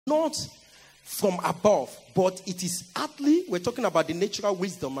not from above, but it is earthly. We're talking about the natural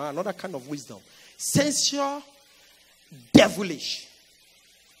wisdom, another kind of wisdom. Sensual, devilish.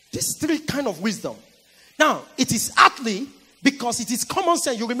 These three kind of wisdom. Now, it is earthly because it is common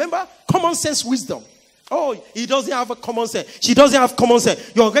sense. You remember? Common sense wisdom. Oh, he doesn't have a common sense. She doesn't have common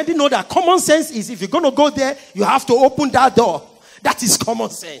sense. You already know that common sense is if you're going to go there, you have to open that door. That is common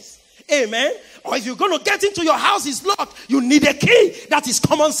sense. Amen. Or if you're going to get into your house, it's locked. You need a key. That is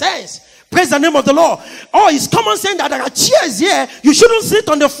common sense. Praise the name of the Lord. Oh, it's common sense that there are chairs here. You shouldn't sit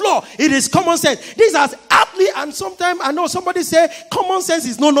on the floor. It is common sense. These are earthly, and sometimes I know somebody say common sense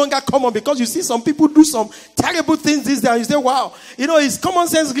is no longer common because you see some people do some terrible things these days. And you say, wow, is common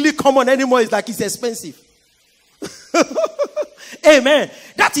sense really common anymore? It's like it's expensive. Amen.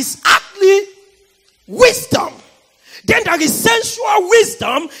 That is earthly wisdom. Then there is sensual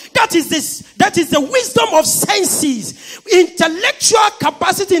wisdom. That is the wisdom of senses. Intellectual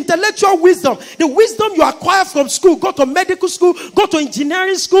capacity, intellectual wisdom. The wisdom you acquire from school. Go to medical school, go to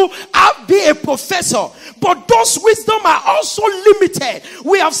engineering school, be a professor. But those wisdom are also limited.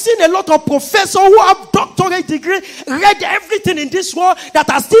 We have seen a lot of professors who have doctorate degree, read everything in this world, that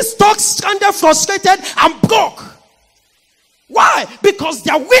are still stuck, stranded, frustrated, and broke. Why? Because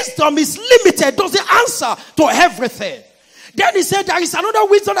their wisdom is limited, doesn't answer to everything. Then he said there is another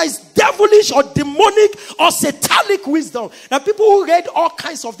wisdom that is devilish or demonic or satanic wisdom. Now people who read all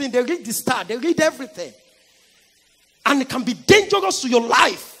kinds of things, they read the star, they read everything. And it can be dangerous to your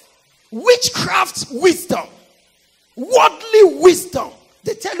life. Witchcraft wisdom. Worldly wisdom.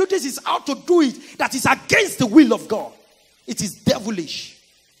 They tell you this is how to do it. That is against the will of God. It is devilish.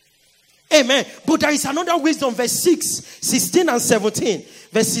 Amen. But there is another wisdom, verse 6, 16 and 17.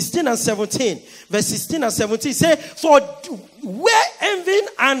 Verse 16 and 17. Verse 16 and 17 say, for where envy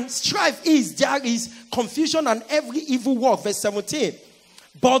and strife is, there is confusion and every evil work. Verse 17.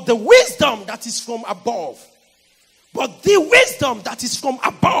 But the wisdom that is from above. But the wisdom that is from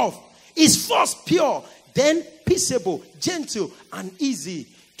above is first pure, then peaceable, gentle, and easy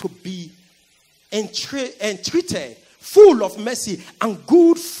to be entreated, full of mercy and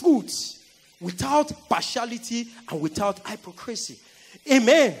good fruits, without partiality and without hypocrisy.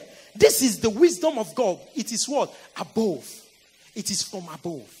 Amen. This is the wisdom of God. It is what? Above. It is from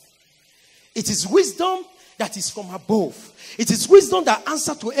above. It is wisdom that is from above. It is wisdom that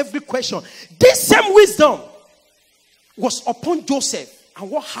answers to every question. This same wisdom was upon Joseph.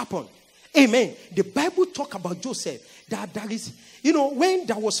 And what happened? Amen. The Bible talk about Joseph. That there is, when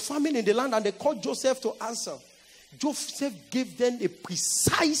there was famine in the land and they called Joseph to answer, Joseph gave them a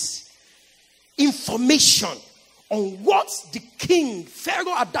precise information on what the king,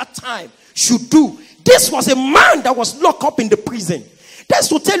 Pharaoh at that time, should do. This was a man that was locked up in the prison. That's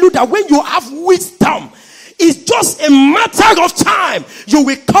to tell you that when you have wisdom, it's just a matter of time. You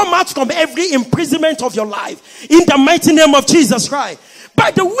will come out from every imprisonment of your life. In the mighty name of Jesus Christ. By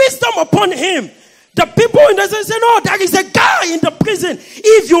the wisdom upon him, the people in the city say, no, there is a guy in the prison.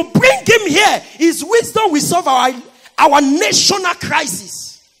 If you bring him here, his wisdom will solve our national crisis.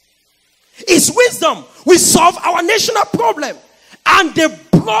 His wisdom will solve our national problem. And they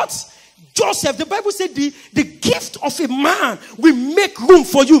brought Joseph. The Bible said the gift of a man will make room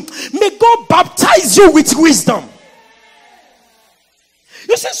for you. May God baptize you with wisdom.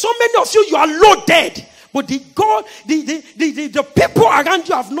 You see, so many of you are loaded. But the people around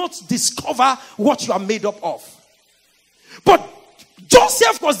you have not discovered what you are made up of. But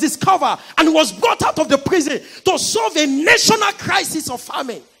Joseph was discovered and was brought out of the prison to solve a national crisis of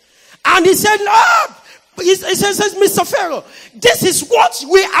famine. And he said, Lord, he says, Mr. Pharaoh, this is what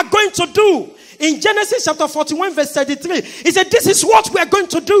we are going to do. In Genesis chapter 41 verse 33, he said, this is what we are going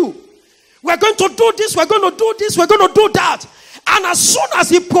to do. We're going to do this, we're going to do this, we're going to do that. And as soon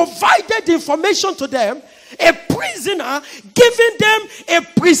as he provided the information to them, a prisoner giving them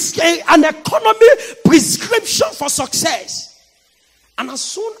an economy prescription for success. And as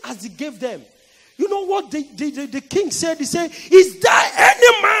soon as he gave them, you know what the king said? He said, is there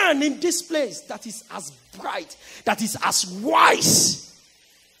any man in this place that is as bright, that is as wise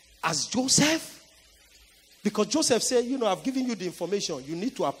as Joseph? Because Joseph said, I've given you the information. You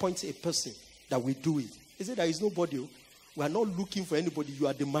need to appoint a person that will do it. He said, there is nobody. We are not looking for anybody. You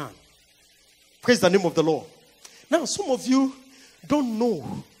are the man. Praise the name of the Lord. Now, some of you don't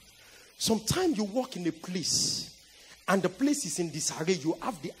know. Sometimes you walk in a place and the place is in disarray. You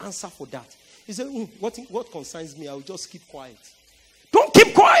have the answer for that. He said, what concerns me? I will just keep quiet. Don't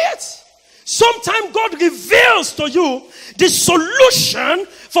keep quiet. Sometimes God reveals to you the solution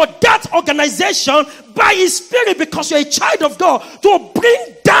for that organization by his spirit, because you're a child of God, to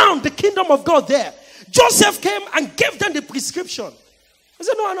bring down the kingdom of God there. Joseph came and gave them the prescription. I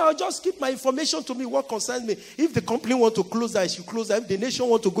said, no, I'll just keep my information to me, what concerns me. If the company want to close that, I should close that. If the nation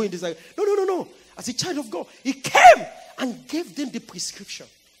want to go in this, no. As a child of God, he came and gave them the prescription.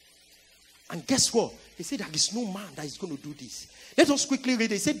 And guess what? He said, there is no man that is going to do this. Let us quickly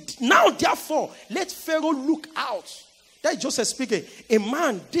read it. He said, now therefore, let Pharaoh look out. That is Joseph speaking. A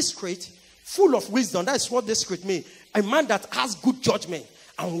man discreet, full of wisdom. That is what discreet means. A man that has good judgment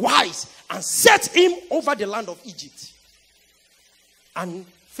and wise, and set him over the land of Egypt. And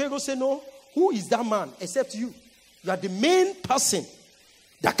Pharaoh said, no, who is that man except you? You are the main person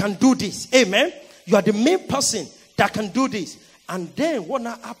that can do this. Amen. You are the main person that can do this. And then what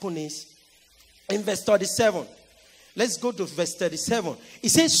now happened is, in verse 37, let's go to verse 37. It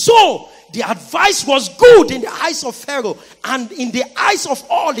says, so the advice was good in the eyes of Pharaoh and in the eyes of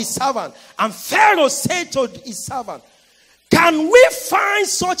all his servants. And Pharaoh said to his servant, can we find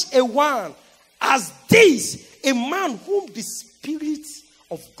such a one as this, a man whom the Spirit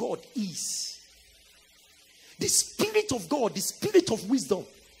of God is? The Spirit of God, the Spirit of wisdom.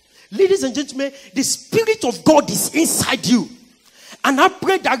 Ladies and gentlemen, the Spirit of God is inside you. And I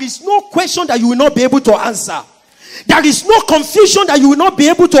pray there is no question that you will not be able to answer. There is no confusion that you will not be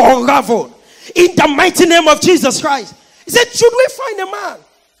able to unravel. In the mighty name of Jesus Christ. He said, should we find a man?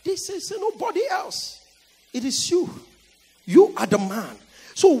 They said, nobody else. It is you. You are the man.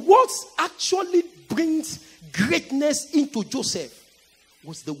 So what actually brings greatness into Joseph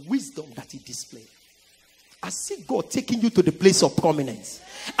was the wisdom that he displayed. I see God taking you to the place of prominence.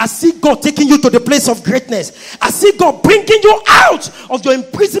 I see God taking you to the place of greatness. I see God bringing you out of your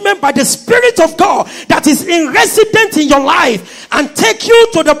imprisonment by the Spirit of God that is in resident in your life and take you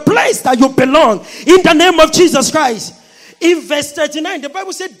to the place that you belong in the name of Jesus Christ. In verse 39, the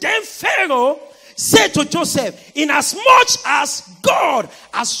Bible said, then Pharaoh said to Joseph, inasmuch as God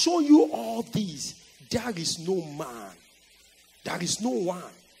has shown you all these, there is no man. There is no one.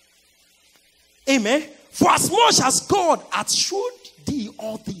 Amen. For as much as God hath showed thee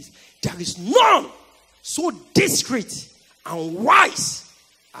all these, there is none so discreet and wise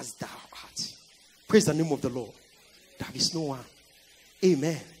as thou art. Praise the name of the Lord. There is no one.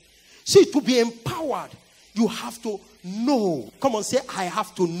 Amen. See, to be empowered, you have to know. Come on, say, I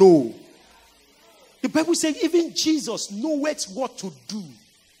have to know. The Bible says even Jesus knows what to do.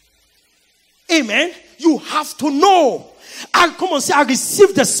 Amen. You have to know. And come on, say, I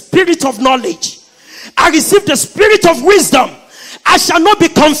receive the spirit of knowledge. I receive the spirit of wisdom. I shall not be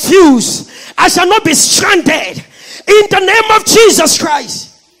confused. I shall not be stranded. In the name of Jesus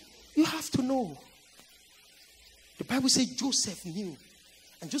Christ. You have to know. The Bible says Joseph knew.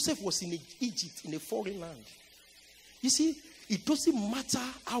 And Joseph was in Egypt, in a foreign land. You see, it doesn't matter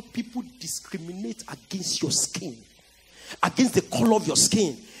how people discriminate against your skin, against the color of your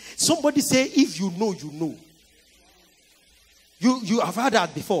skin. Somebody say, if you know, you know. You have heard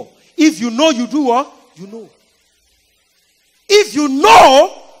that before. If you know, you do what? You know. If you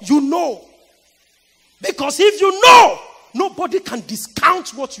know, you know. Because if you know, nobody can discount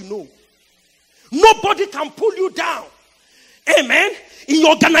what you know. Nobody can pull you down. Amen. In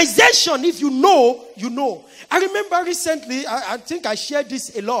your organization, if you know, you know. I remember recently, I think I shared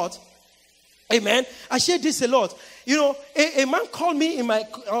this a lot. Amen. I shared this a lot. You know, a man called me in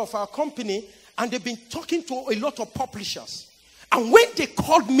our company, and they've been talking to a lot of publishers. And when they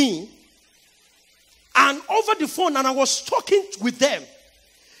called me, and over the phone, and I was talking with them,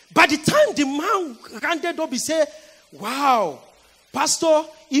 by the time the man rounded up, he said, wow, Pastor,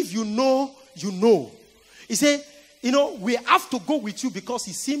 if you know, you know. He said, you know, we have to go with you because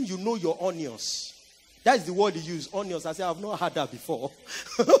it seems you know your onions. That is the word he used, onions. I said, I've not heard that before.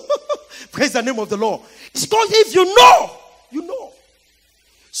 Praise the name of the Lord. It's because if you know, you know.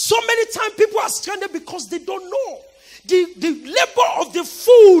 So many times people are stranded because they don't know. The labor of the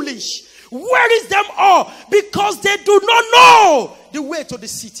foolish wearies them all because they do not know the way to the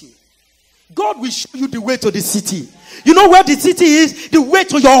city. God will show you the way to the city. You know where the city is? The way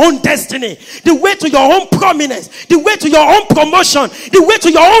to your own destiny. The way to your own prominence. The way to your own promotion. The way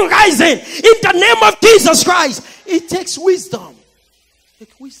to your own rising. In the name of Jesus Christ. It takes wisdom. It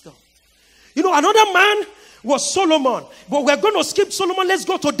takes wisdom. You know, another man was Solomon. But we're going to skip Solomon. Let's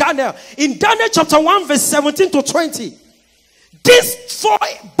go to Daniel. In Daniel chapter 1 verse 17 to 20. These 4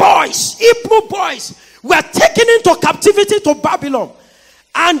 boys, Hebrew boys, were taken into captivity to Babylon.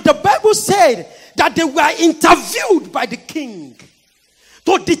 And the Bible said that they were interviewed by the king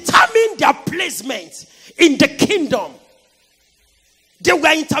to determine their placement in the kingdom. They were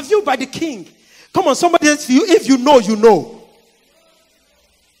interviewed by the king. Come on, somebody else, if you know, you know.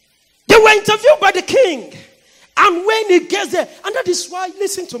 They were interviewed by the king. And when he gets there, and that is why,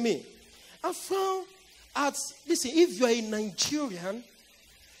 listen to me. I found listen, if you are a Nigerian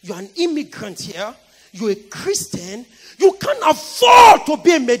You're an immigrant here. You're a Christian. You can't afford to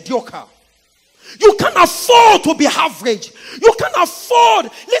be a mediocre. You can't afford to be average. You can't afford.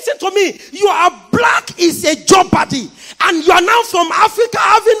 Listen to me. You are black is a jeopardy. And you are now from Africa.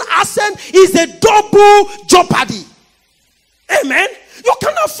 Having accent is a double jeopardy. Amen. You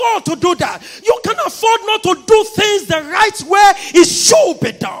can't afford to do that. You can't afford not to do things the right way it should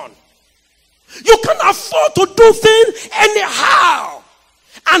be done. You can't afford to do things anyhow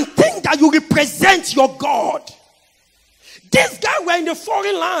and think that you represent your God. These guys were in the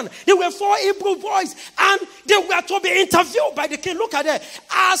foreign land. They were 4 Hebrew boys, and they were to be interviewed by the king. Look at that.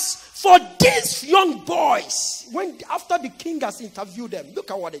 As for these young boys, after the king has interviewed them,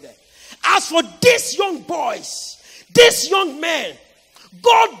 look at what they did. As for these young boys, these young men,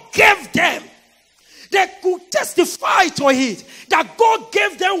 God gave them. They could testify to it that God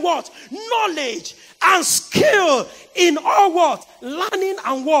gave them what? Knowledge and skill in all what? Learning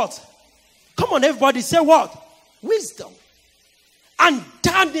and what? Come on, everybody, say what? Wisdom. And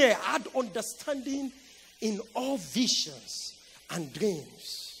Daniel had understanding in all visions and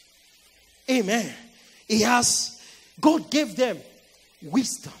dreams. Amen. God gave them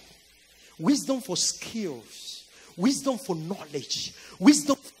wisdom. Wisdom for skills. Wisdom for knowledge.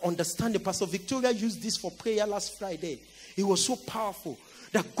 Wisdom for understanding. Pastor Victoria used this for prayer last Friday. It was so powerful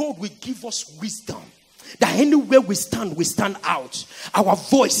that God will give us wisdom. That anywhere we stand out. Our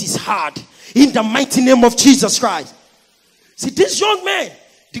voice is heard. In the mighty name of Jesus Christ. See, these young men,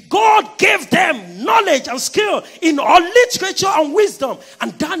 God gave them knowledge and skill in all literature and wisdom.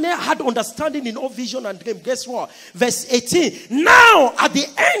 And Daniel had understanding in all vision and dream. Guess what? Verse 18. Now, at the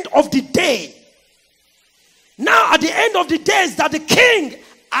end of the day, days that the king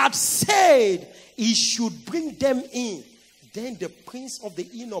had said he should bring them in, then the prince of the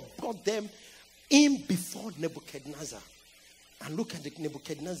eunuch brought them in before Nebuchadnezzar. And look at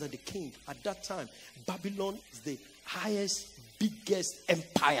Nebuchadnezzar, the king. At that time, Babylon is the highest, biggest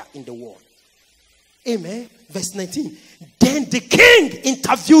empire in the world. Amen. Verse 19. Then the king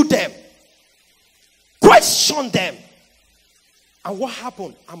interviewed them, questioned them. And what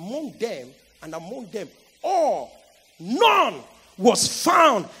happened? Among them, none was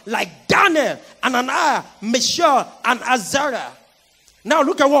found like Daniel, Ananiah, Mishael, and Azariah. Now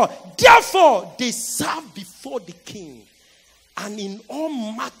look at what. Therefore, they served before the king. And in all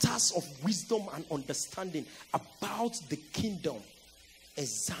matters of wisdom and understanding about the kingdom,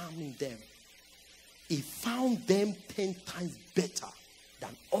 examining them, he found them 10 times better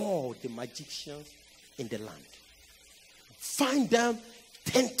than all the magicians in the land. Find them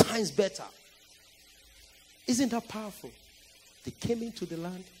 10 times better. Isn't that powerful? They came into the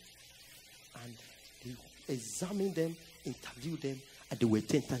land and they examined them, interviewed them, and they were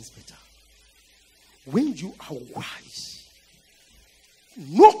 10 times better. When you are wise,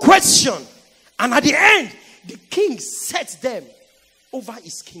 no question. And at the end, the king sets them over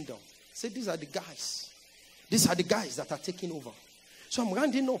his kingdom. Say, these are the guys. These are the guys that are taking over. So I'm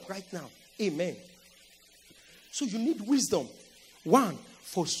rounding up right now. Amen. So you need wisdom. 1,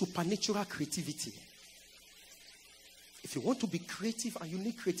 for supernatural creativity. If you want to be creative and you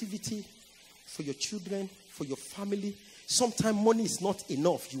need creativity for your children, for your family, sometimes money is not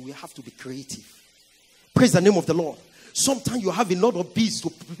enough. You will have to be creative. Praise the name of the Lord. Sometimes you have a lot of bills to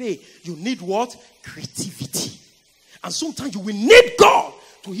pay. You need what? Creativity. And sometimes you will need God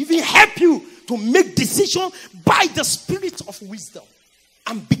to even help you to make decisions by the spirit of wisdom.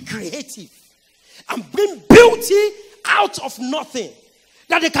 And be creative. And bring beauty out of nothing.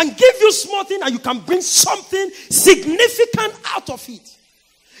 That they can give you small thing and you can bring something significant out of it.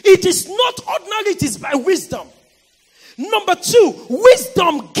 It is not ordinary, it is by wisdom. Number 2,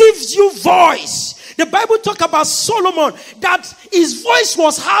 wisdom gives you voice. The Bible talks about Solomon, that his voice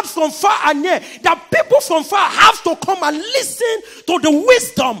was heard from far and near. That people from far have to come and listen to the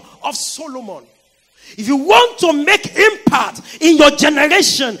wisdom of Solomon. If you want to make impact in your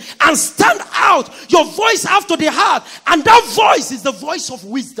generation and stand out, your voice has to be heard. And that voice is the voice of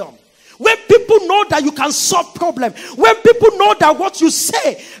wisdom. When people know that you can solve problems, when people know that what you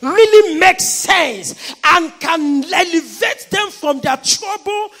say really makes sense and can elevate them from their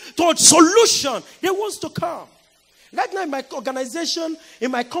trouble to a solution, they want to come. Right now in my organization, in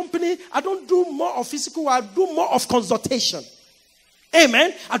my company, I don't do more of physical, I do more of consultation.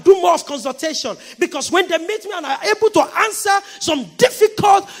 Amen. I do more of consultation because when they meet me and I'm able to answer some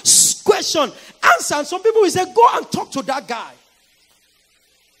difficult question, and some people will say, go and talk to that guy.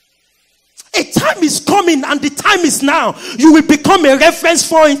 A time is coming and the time is now. You will become a reference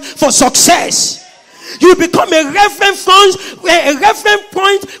point for success. you become a reference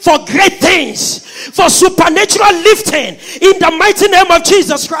point for great things, for supernatural lifting in the mighty name of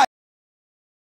Jesus Christ.